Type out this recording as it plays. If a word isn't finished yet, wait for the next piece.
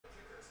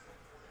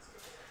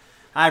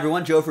Hi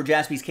everyone, Joe for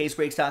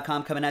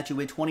JaspysCaseBreaks.com coming at you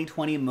with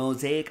 2020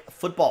 Mosaic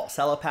Football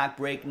Cello Pack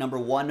Break number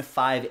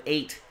 158.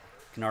 You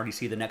can already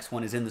see the next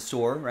one is in the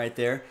store right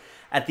there.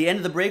 At the end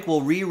of the break,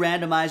 we'll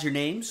re-randomize your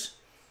names,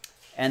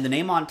 and the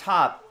name on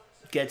top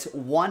gets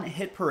one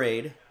Hit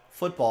Parade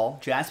Football,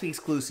 Jaspy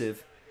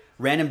exclusive,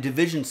 random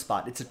division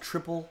spot. It's a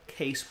triple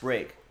case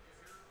break.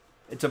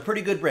 It's a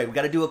pretty good break. We've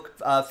got to do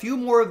a few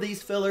more of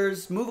these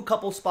fillers, move a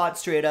couple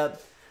spots straight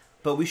up,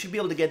 but we should be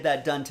able to get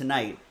that done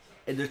tonight.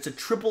 There's a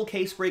triple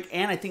case break,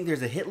 and I think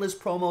there's a hit list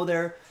promo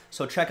there.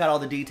 So check out all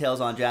the details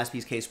on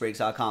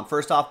JaspysCaseBreaks.com.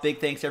 First off, big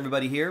thanks to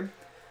everybody here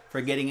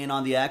for getting in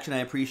on the action. I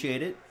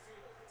appreciate it.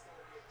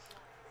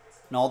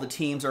 And all the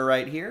teams are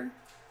right here.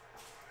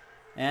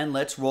 And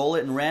let's roll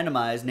it and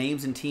randomize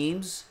names and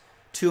teams.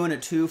 2 and a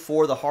 2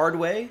 for the hard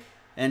way.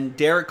 And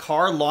Derek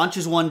Carr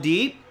launches one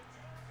deep.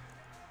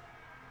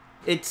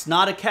 It's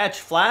not a catch.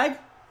 Flag?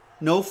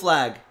 No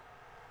flag.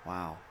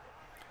 Wow.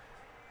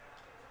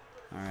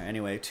 All right,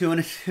 anyway, 2 and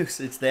a 2.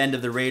 It's the end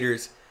of the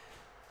Raiders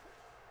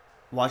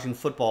Washington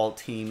football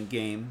team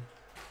game.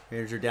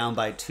 Raiders are down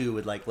by 2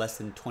 with like less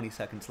than 20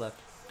 seconds left.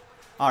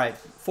 All right,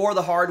 for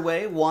the hard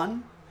way,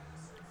 1,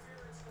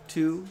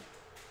 2,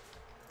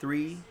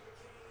 3,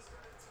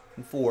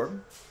 and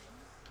 4.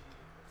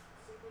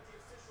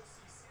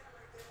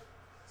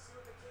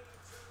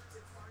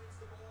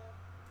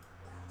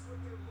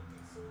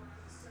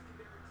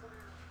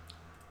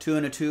 Two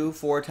and a 2,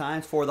 4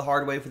 times for the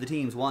hard way for the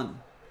teams. 1,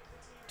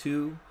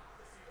 2,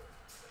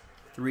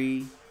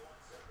 3,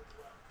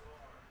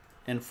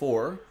 and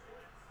 4.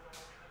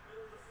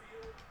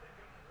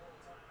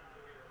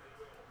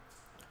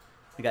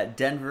 We got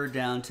Denver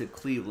down to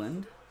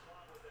Cleveland.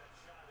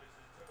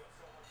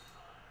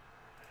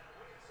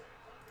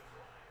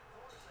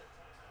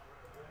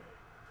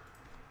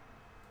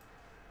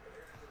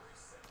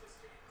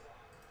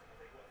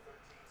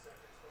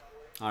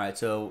 All right,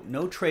 so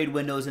no trade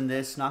windows in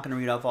this. Not going to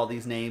read off all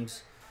these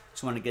names.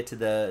 Just want to get to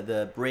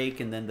the break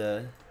and then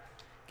the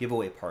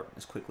giveaway part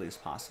as quickly as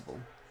possible.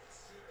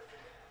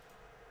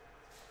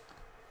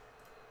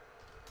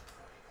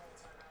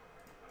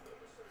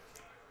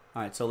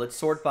 All right, so let's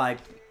sort by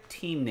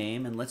team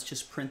name, and let's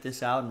just print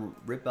this out and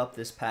rip up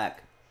this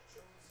pack.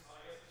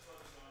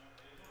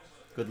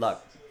 Good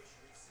luck.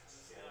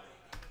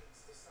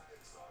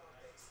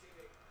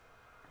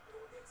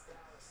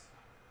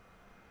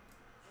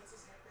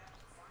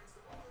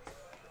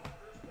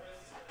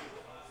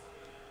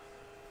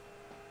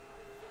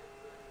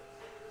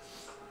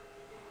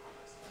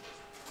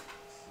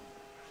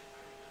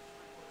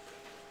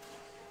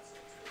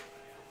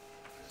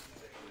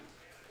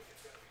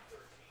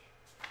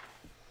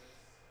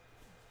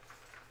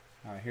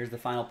 All right, here's the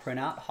final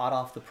printout, hot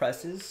off the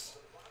presses.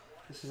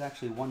 This is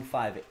actually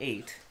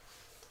 158.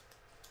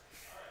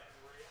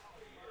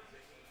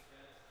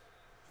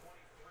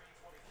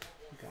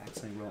 I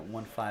actually wrote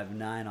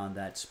 159 on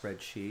that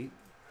spreadsheet.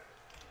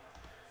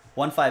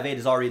 158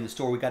 is already in the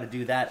store. We got to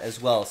do that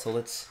as well. So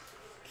let's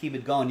keep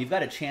it going. You've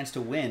got a chance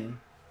to win.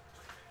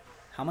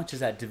 How much is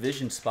that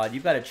division spot?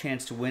 You've got a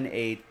chance to win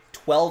a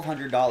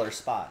 $1,200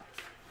 spot.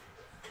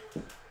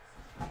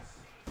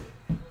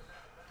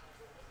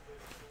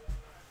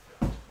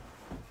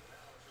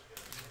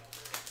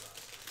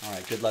 All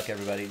right, good luck,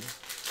 everybody.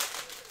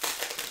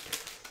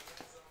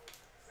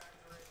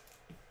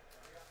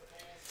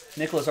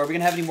 Nicholas, are we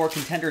going to have any more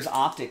Contenders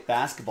Optic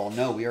basketball?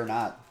 No, we are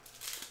not.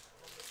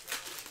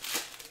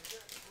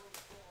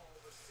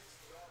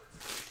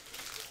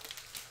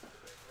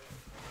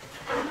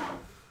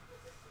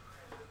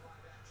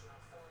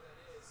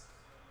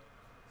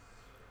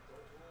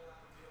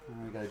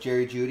 We got a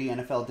Jerry Jeudy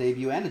NFL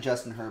debut and a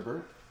Justin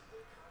Herbert.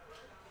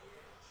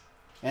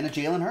 And a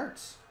Jalen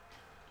Hurts.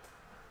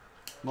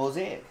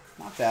 Mosaic,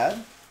 not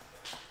bad.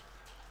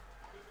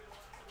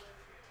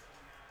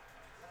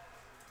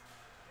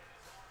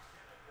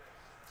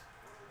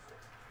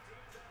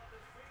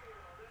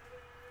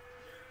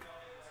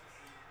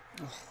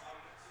 Ugh.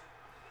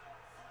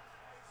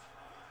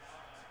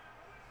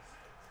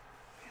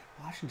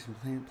 Washington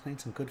playing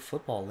some good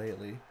football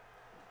lately.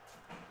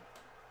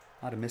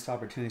 A lot of missed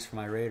opportunities for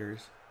my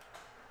Raiders.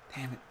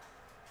 Damn it.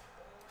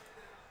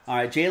 All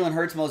right, Jalen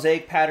Hurts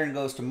Mosaic pattern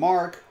goes to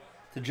Mark.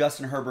 The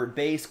Justin Herbert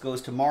base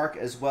goes to Mark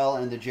as well,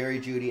 and the Jerry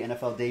Jeudy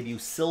NFL debut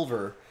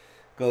silver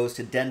goes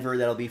to Denver.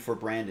 That'll be for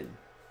Brandon.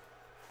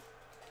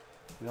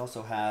 We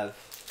also have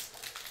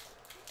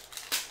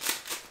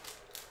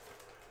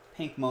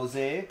pink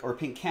mosaic, or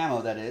pink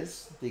camo, that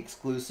is, the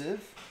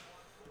exclusive.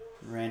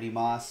 Randy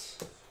Moss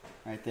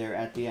right there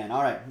at the end.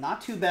 All right,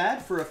 not too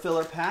bad for a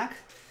filler pack.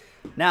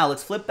 Now,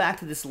 let's flip back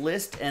to this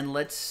list, and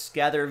let's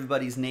gather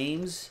everybody's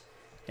names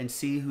and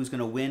see who's going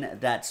to win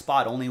that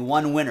spot. Only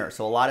one winner,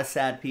 so a lot of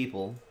sad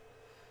people.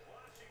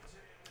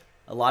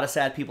 A lot of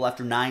sad people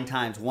after 9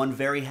 times. One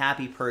very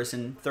happy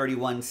person,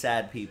 31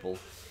 sad people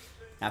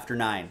after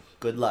 9.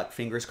 Good luck.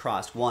 Fingers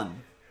crossed.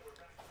 1,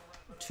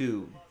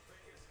 2,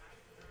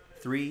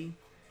 3,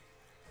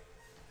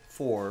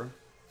 4,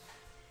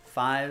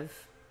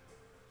 5,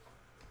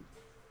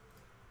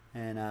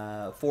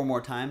 and 4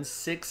 more times.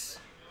 6,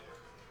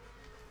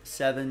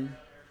 7,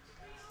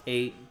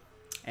 8,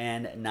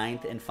 and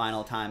 9th and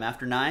final time.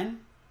 After 9.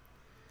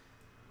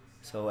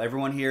 So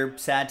everyone here,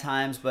 sad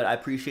times, but I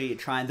appreciate you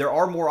trying. There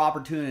are more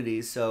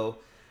opportunities, so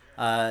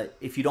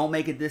if you don't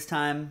make it this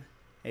time,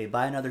 hey,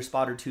 buy another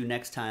spot or two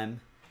next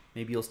time.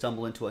 Maybe you'll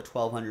stumble into a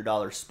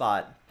 $1,200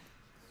 spot.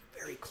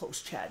 Very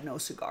close, Chad. No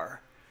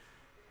cigar.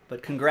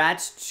 But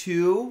congrats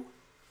to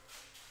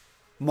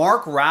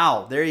Mark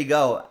Rao. There you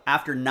go.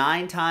 After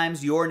 9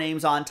 times, your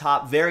name's on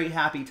top. Very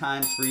happy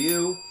times for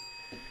you.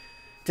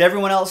 To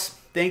everyone else,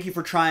 thank you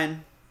for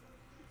trying.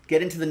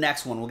 Get into the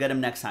next one. We'll get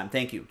him next time.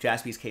 Thank you.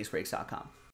 JaspysCaseBreaks.com.